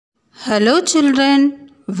Hello children,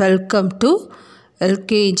 welcome to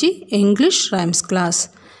LKG English Rhymes class.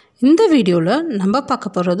 இந்த வீடியோல நம்ம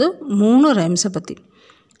பார்க்க போறது 3 rhymes பத்தி.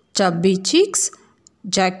 Chubby cheeks,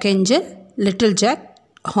 Jack Angel, Little Jack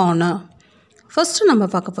Horner. First நம்ம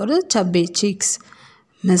பார்க்க போறது Chubby cheeks.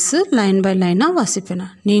 Miss line by லைனா வாசிப்பேன்.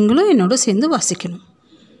 நீங்களும் என்னோட சேர்ந்து வாசிக்கணும்.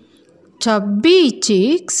 Chubby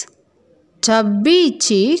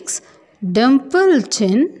cheeks, dimple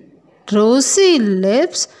chin, rosy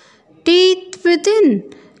lips, teeth within,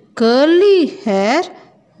 curly hair,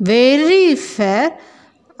 very fair,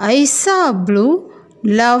 eyes are blue,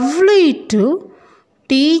 lovely too,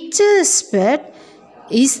 teacher's pet,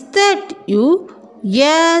 is that you?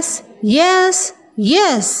 Yes, yes,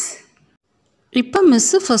 yes. இப்போ மிஸ்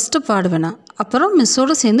ஃபர்ஸ்ட் பாடுவேனா அப்புறம்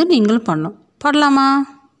மிஸ்ஸோட சேர்ந்து நீங்களும் பண்ணணும். பாடலாமா?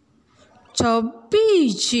 Chubby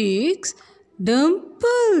cheeks,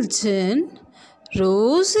 dimple chin,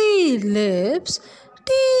 rosy lips,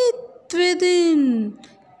 teeth within,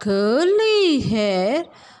 curly hair,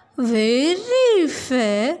 very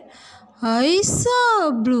fair, eyes are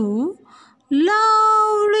blue,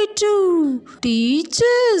 lovely too,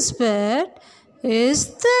 teacher's pet, is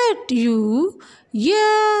that you?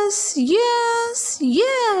 Yes, yes,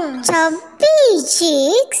 yes. Chubby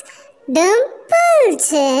cheeks, dimple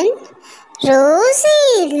chin, rosy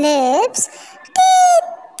lips,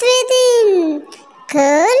 teeth within,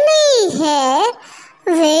 curly hair,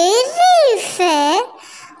 very fair,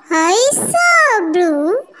 eyes are blue,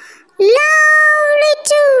 lovely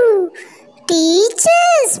too,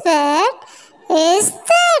 teacher's pet, is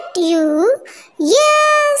that you?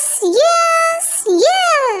 Yes, yes,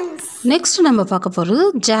 yes. Next நம்ம பார்க்க போகிறது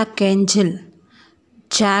Jack Angel.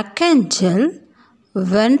 Jack Angel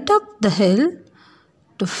went up the hill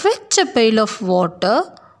to fetch a pail of water.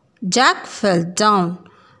 Jack fell down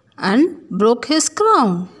and broke his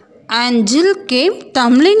crown. Angel came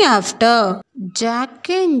tumbling after. Jack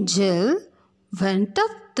Angel went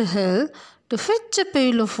up the hill to fetch a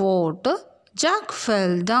pail of water. Jack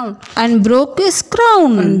fell down and broke his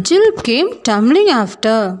crown. Angel came tumbling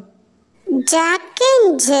after. Jack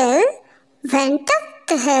Angel went up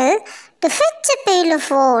the hill to fetch a pail of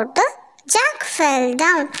water. Jack fell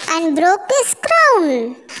down and broke his crown.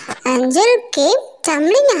 Angel came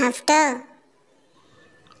tumbling after.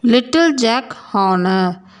 Little Jack Horner.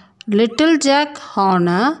 Little Jack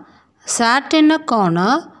Horner sat in a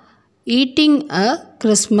corner eating a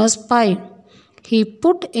Christmas pie. He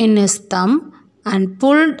put in his thumb and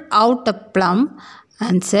pulled out a plum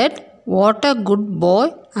and said, "What a good boy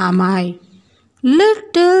am I."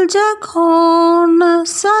 Little Jack Horner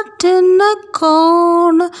sat in a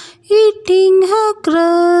corner eating a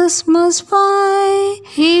Christmas pie.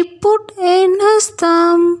 He put in his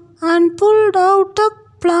thumb and pulled out a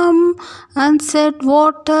plum and said,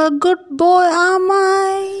 "What a good boy am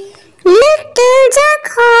I." Little Jack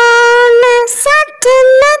Horner sat in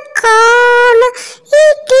a corner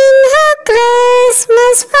eating a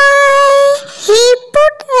Christmas pie. He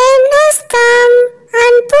put in his thumb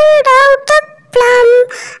and pulled out a plum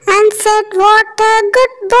and said, "What a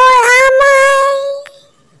good boy am I."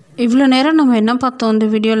 இவ்வளோ நேரம் நம்ம என்ன பார்த்தோம் இந்த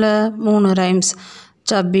வீடியோவில்? 3 rhymes.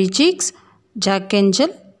 Chubby cheeks, Jack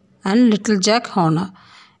Angel and Little Jack Horner.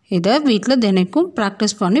 இதை வீட்டில் தினைக்கும்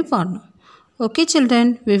ப்ராக்டிஸ் பண்ணி பாடணும். Okay children,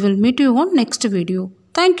 we will meet you on next video.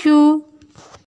 Thank you.